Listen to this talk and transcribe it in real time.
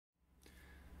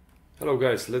Hello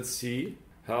guys, let's see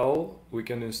how we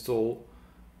can install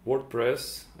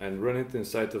WordPress and run it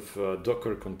inside of a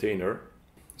Docker container.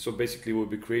 So basically we'll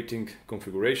be creating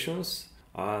configurations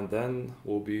and then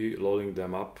we'll be loading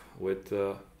them up with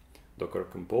Docker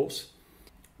Compose.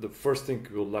 The first thing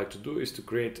we would like to do is to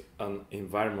create an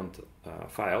environment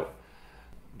file.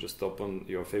 Just open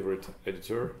your favorite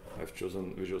editor. I've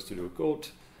chosen Visual Studio Code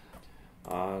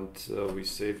and we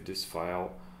save this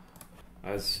file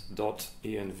as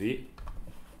 .env.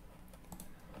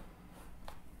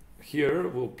 Here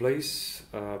we'll place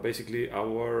basically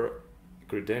our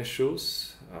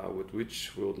credentials with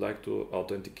which we would like to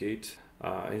authenticate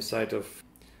inside of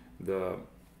the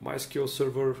MySQL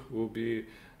server we'll be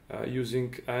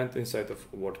using and inside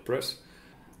of WordPress.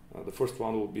 The first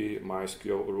one will be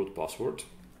MySQL root password.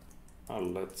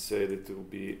 Let's say that it will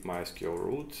be MySQL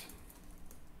root.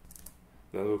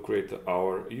 Then we'll create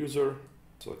our user.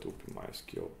 So it will be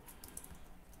MySQL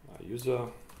user,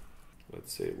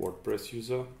 let's say WordPress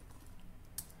user,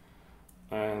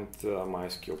 and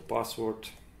MySQL password,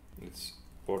 it's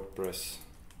WordPress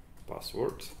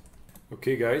password.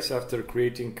 Okay guys, after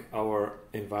creating our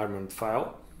environment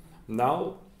file,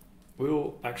 now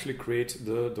we'll actually create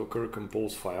the Docker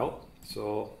Compose file.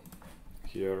 So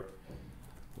here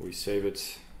we save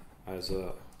it as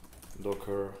a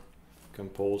Docker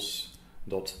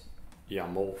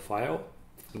Compose.yaml file.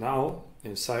 Now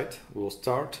inside we'll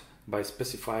start by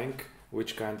specifying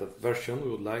which kind of version we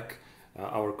would like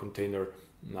our container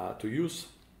to use.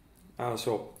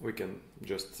 So we can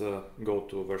just go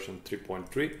to version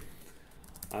 3.3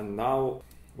 and now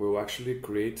we'll actually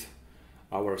create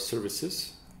our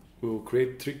services. We'll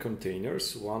create 3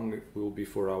 containers. One will be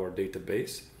for our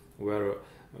database where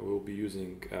we'll be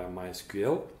using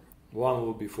MySQL. One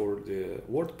will be for the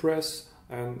WordPress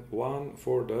and one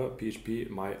for the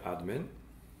PhpMyAdmin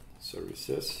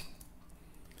services.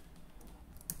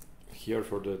 Here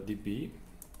for the DB,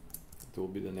 it will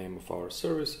be the name of our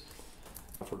service.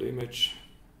 For the image,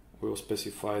 we will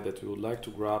specify that we would like to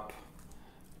grab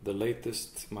the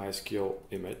latest MySQL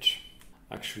image.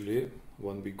 Actually,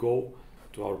 when we go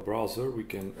to our browser, we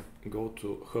can go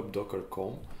to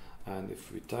hubdocker.com, and if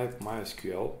we type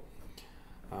MySQL,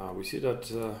 we see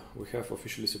that we have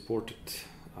officially supported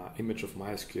image of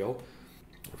MySQL.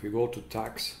 If we go to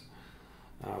tags,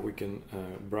 we can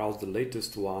browse the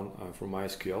latest one from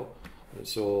MySQL.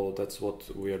 So that's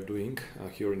what we are doing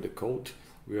here in the code.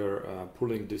 We are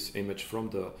pulling this image from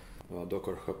the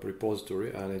Docker Hub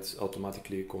repository and it's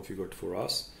automatically configured for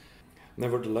us.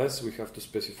 Nevertheless, we have to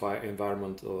specify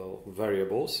environmental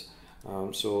variables.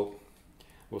 So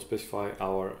we'll specify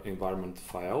our environment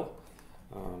file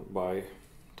by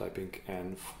typing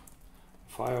env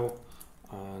file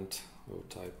and we'll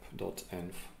type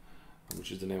 .env,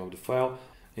 which is the name of the file.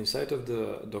 Inside of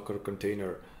the Docker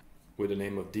container with the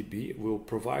name of DB, we'll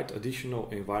provide additional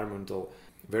environmental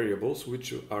variables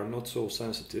which are not so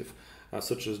sensitive,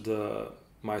 such as the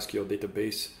MySQL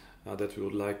database that we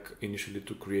would like initially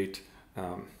to create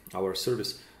our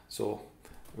service. So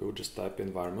we will just type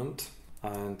environment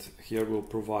and here we'll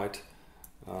provide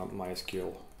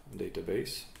MySQL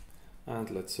database and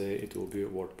let's say it will be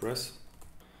WordPress.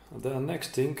 The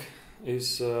next thing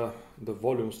is the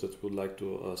volumes that we would like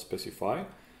to specify.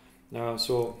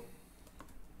 So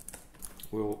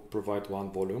we'll provide one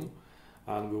volume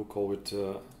and we'll call it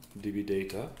db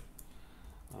data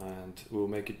and we'll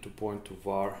make it to point to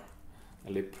var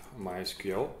lib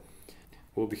MySQL.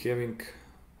 We'll be having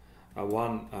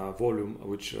one volume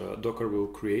which Docker will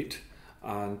create,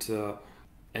 and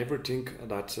everything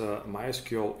that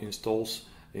MySQL installs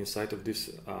inside of this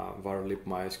var lib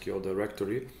MySQL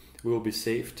directory will be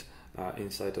saved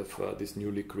inside of this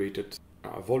newly created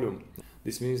volume.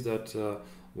 This means that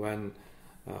when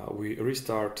we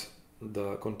restart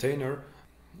the container,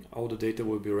 all the data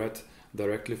will be read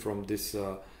directly from this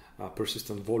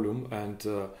persistent volume and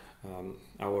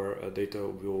our data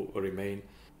will remain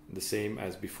the same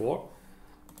as before.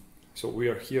 So we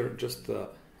are here just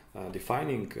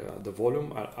defining the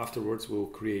volume. Afterwards we'll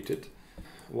create it.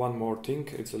 One more thing,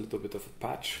 it's a little bit of a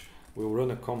patch. We'll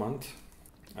run a command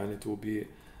and it will be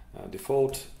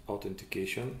default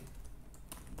authentication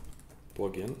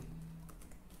plugin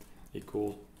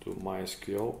equal to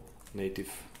MySQL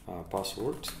native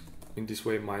password. In this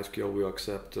way MySQL will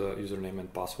accept username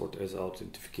and password as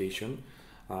authentication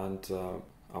and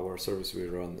our service will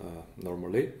run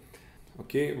normally.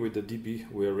 Okay, with the DB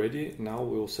we are ready. Now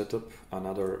we'll set up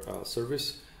another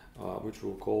service which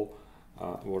we'll call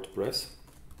WordPress.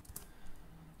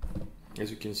 As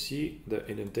you can see, the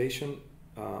indentation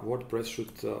WordPress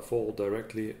should fall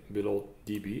directly below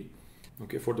DB.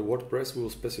 Okay, for the WordPress, we will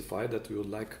specify that we would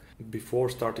like, before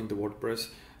starting the WordPress,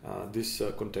 this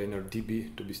container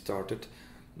DB to be started.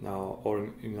 Now, or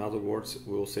in other words,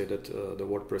 we will say that the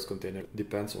WordPress container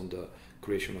depends on the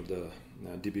creation of the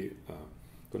DB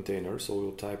container. So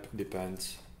we'll type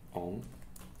depends on,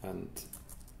 and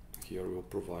here we'll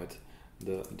provide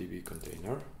the DB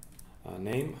container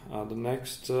name. The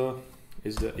next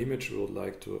is the image we would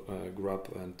like to grab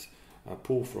and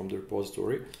pull from the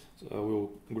repository. So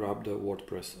we'll grab the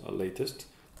WordPress latest.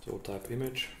 So we'll type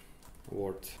image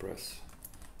WordPress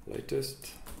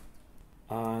latest.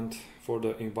 And for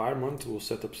the environment, we'll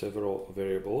set up several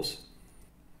variables,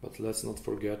 but let's not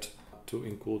forget to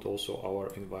include also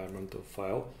our environmental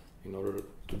file in order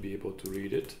to be able to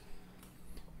read it.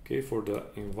 Okay, for the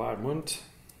environment,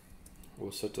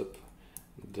 we'll set up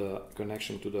the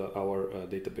connection to our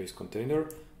database container.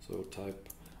 So we'll type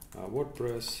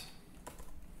WordPress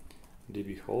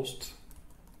db host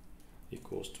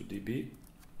equals to db,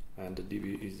 and the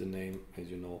db is the name, as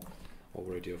you know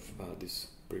already, of this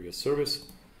previous service.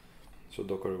 So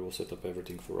Docker will set up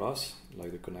everything for us,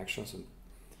 like the connections and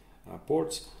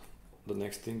ports. The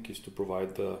next thing is to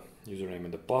provide the username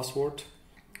and the password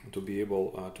to be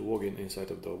able to log in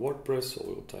inside of the WordPress. So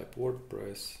we'll type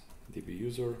WordPress db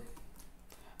user,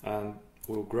 and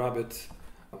we'll grab it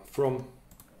from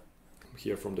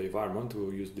here from the environment.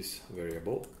 We'll use this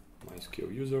variable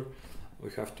MySQL user.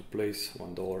 We have to place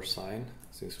 $1 sign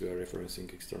since we are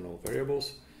referencing external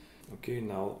variables. Okay,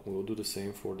 now we'll do the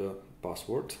same for the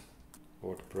password.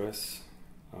 WordPress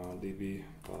db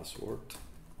password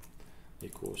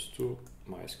equals to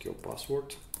MySQL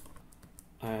password,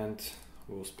 and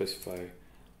we'll specify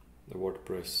the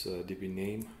WordPress db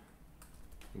name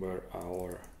where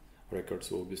our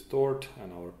records will be stored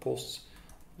and our posts,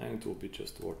 and it will be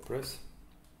just WordPress.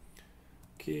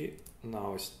 Okay,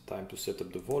 now it's time to set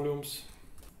up the volumes,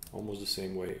 almost the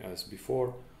same way as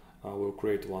before. We'll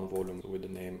create one volume with the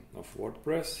name of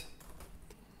WordPress.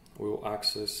 We'll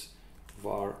access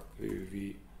var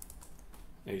www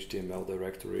HTML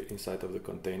directory inside of the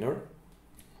container.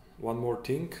 One more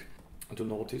thing to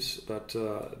notice, that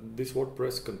this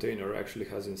WordPress container actually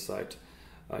has inside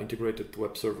integrated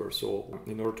web server. So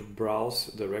in order to browse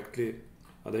directly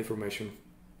the information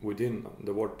within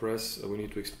the WordPress, we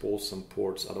need to expose some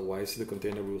ports. Otherwise, the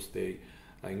container will stay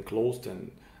enclosed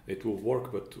and it will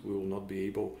work, but we will not be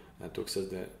able to access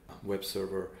the web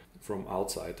server from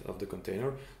outside of the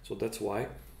container. So that's why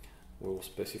we will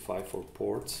specify for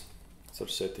ports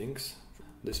such settings.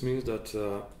 This means that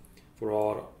for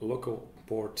our local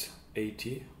port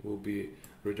 80 will be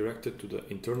redirected to the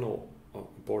internal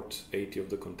port 80 of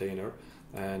the container,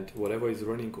 and whatever is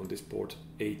running on this port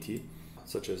 80,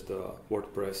 such as the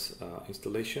WordPress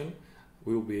installation,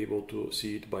 we will be able to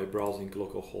see it by browsing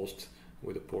localhost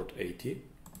with the port 80.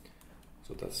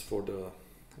 So that's for the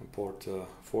port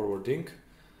forwarding,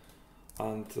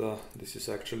 and this is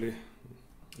actually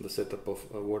the setup of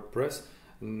WordPress.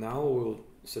 Now we'll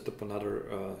set up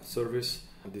another service.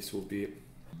 This will be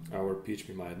our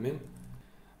PhpMyAdmin.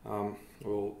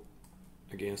 We'll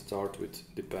again start with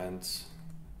depends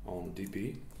on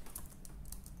db.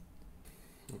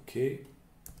 Okay,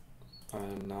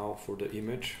 and now for the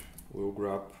image, we'll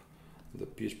grab the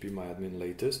PhpMyAdmin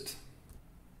latest.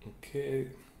 Okay,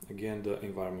 again the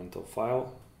environmental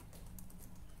file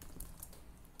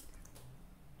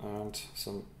and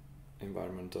some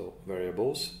environmental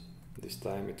variables. This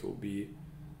time it will be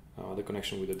the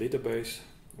connection with the database,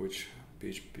 which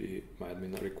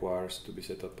PhpMyAdmin requires to be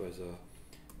set up as a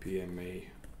PMA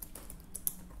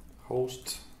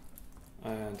host,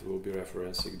 and we'll be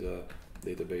referencing the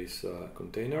database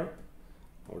container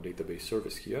or database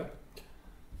service here.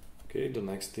 Okay, the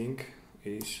next thing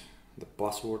is the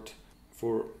password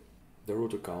for the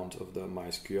root account of the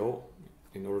MySQL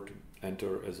in order to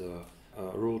enter as a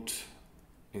root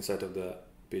inside of the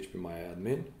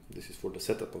PhpMyAdmin. This is for the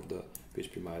setup of the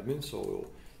PhpMyAdmin, so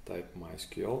we'll type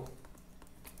MySQL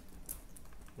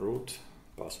root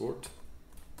password,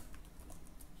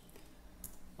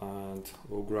 and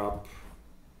we'll grab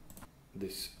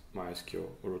this MySQL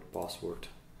root password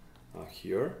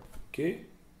here. Okay,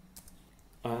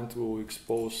 and we'll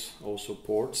expose also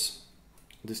ports.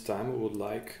 This time we would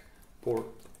like port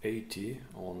 80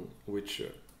 on which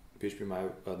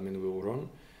PhpMyAdmin will run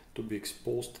to be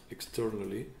exposed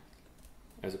externally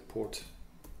as a port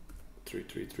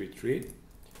 3333,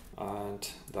 and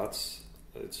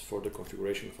it's for the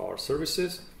configuration of our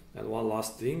services. And one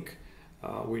last thing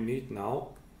we need now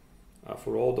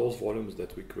for all those volumes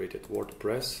that we created,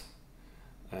 WordPress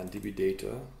and DB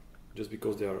data, just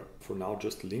because they are for now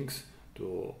just links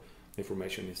to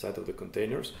information inside of the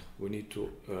containers, we need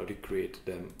to recreate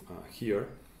them here.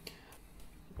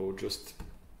 We'll just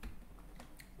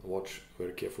watch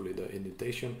very carefully the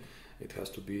indentation. It has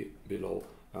to be below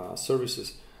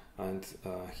services, and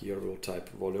here we'll type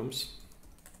volumes.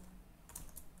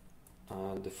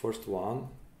 The first one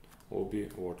will be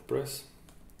WordPress,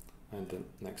 and the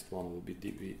next one will be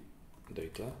DB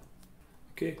data.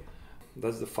 Okay,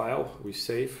 that's the file. We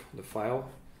save the file.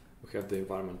 We have the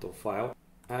environmental file,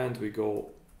 and we go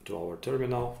to our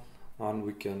terminal, and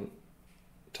we can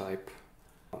type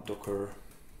docker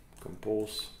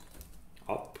compose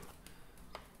up.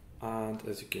 And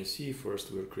as you can see,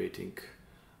 first we're creating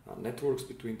networks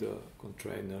between the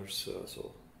containers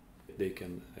so they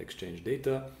can exchange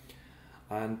data.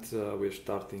 And we're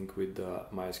starting with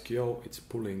MySQL. It's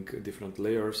pulling different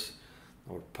layers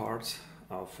or parts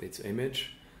of its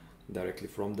image directly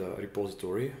from the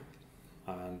repository,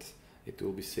 and it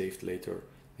will be saved later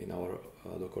in our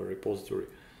Docker repository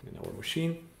in our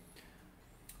machine.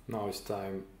 Now it's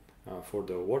time for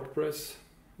the WordPress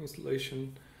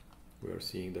installation. We are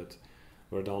seeing that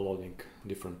we're downloading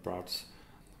different parts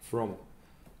from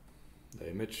the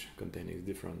image containing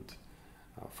different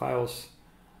files,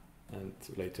 and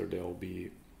later they will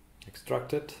be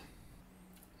extracted.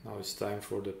 Now it's time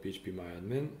for the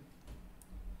PhpMyAdmin.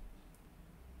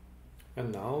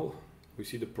 And now we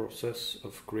see the process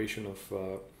of creation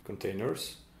of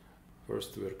containers.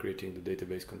 First we are creating the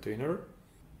database container,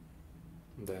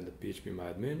 then the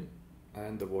PhpMyAdmin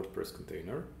and the WordPress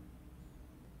container.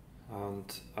 And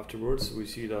afterwards we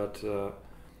see that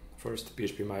first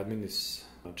PhpMyAdmin is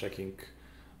checking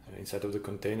inside of the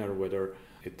container whether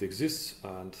it exists,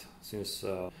 and since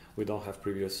we don't have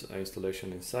previous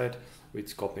installation inside,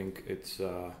 it's copying its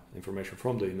information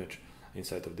from the image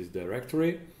inside of this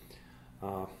directory.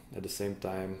 At the same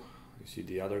time, you see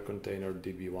the other container,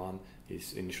 db1,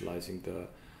 is initializing the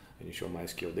initial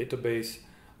MySQL database,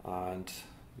 and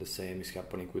the same is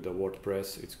happening with the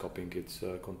WordPress. It's copying its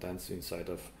contents inside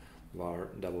of var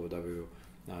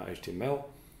www.html.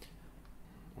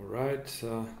 Alright,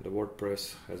 the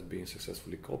WordPress has been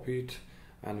successfully copied,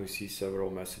 and we see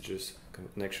several messages: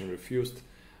 connection refused.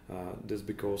 This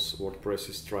because WordPress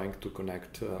is trying to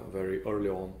connect very early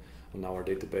on our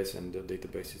database, and the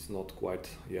database is not quite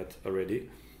yet ready.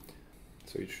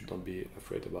 So you should not be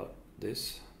afraid about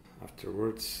this.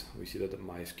 Afterwards, we see that the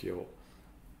MySQL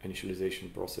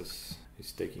initialization process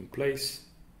is taking place.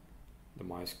 The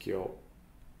MySQL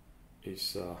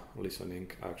is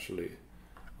listening actually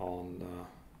on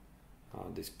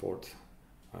this port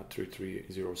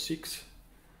 3306,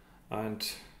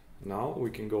 and now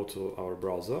we can go to our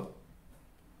browser,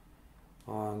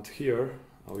 and here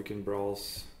we can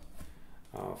browse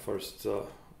first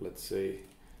let's say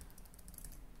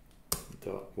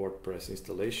the WordPress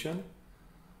installation,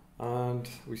 and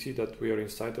we see that we are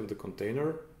inside of the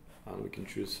container, and we can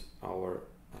choose our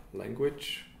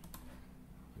language.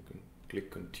 We can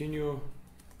click continue,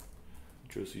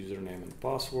 choose username and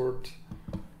password,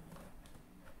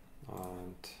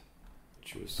 and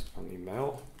choose an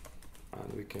email,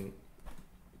 and we can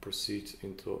proceed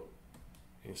into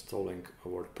installing a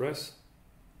WordPress.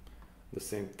 At the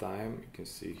same time, you can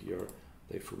see here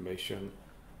the information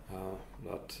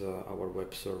that our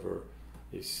web server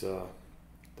is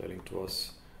telling to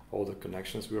us all the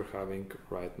connections we are having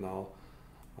right now,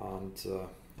 and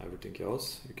everything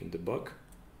else you can debug.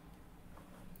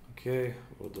 Okay,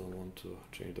 we don't want to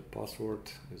change the password,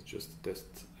 it's just a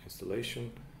test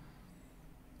installation.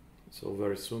 So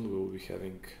very soon we will be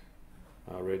having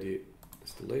a ready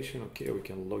installation. Okay, we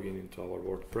can log in into our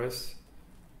WordPress,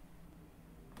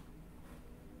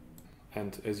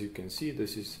 and as you can see,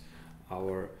 this is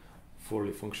our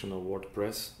fully functional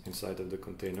WordPress inside of the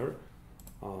container,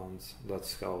 and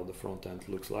that's how the front end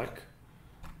looks like.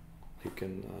 You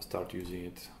can start using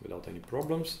it without any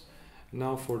problems.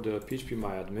 Now for the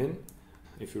PhpMyAdmin,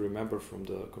 if you remember from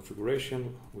the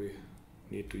configuration, we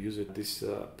need to use it this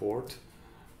port,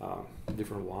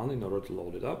 different one, in order to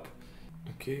load it up.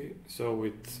 Okay, so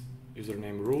with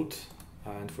username root,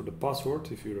 and for the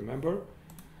password, if you remember,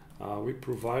 we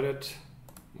provided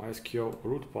MySQL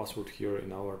root password here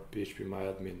in our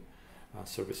PhpMyAdmin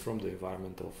service from the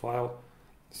environmental file.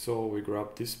 So we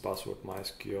grab this password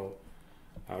MySQL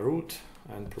root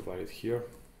and provide it here,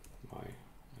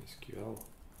 MySQL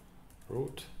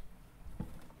root. We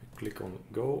click on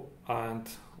go, and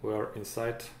we are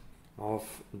inside of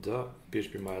the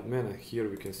PhpMyAdmin, and here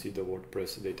we can see the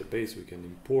WordPress database. We can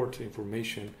import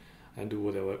information and do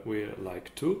whatever we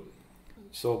like to.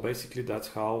 So basically that's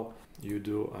how you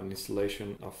do an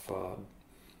installation of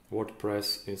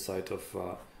WordPress inside of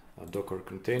a Docker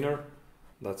container.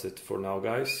 That's it for now,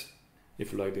 guys.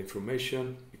 If you like the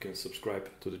information, you can subscribe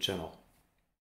to the channel.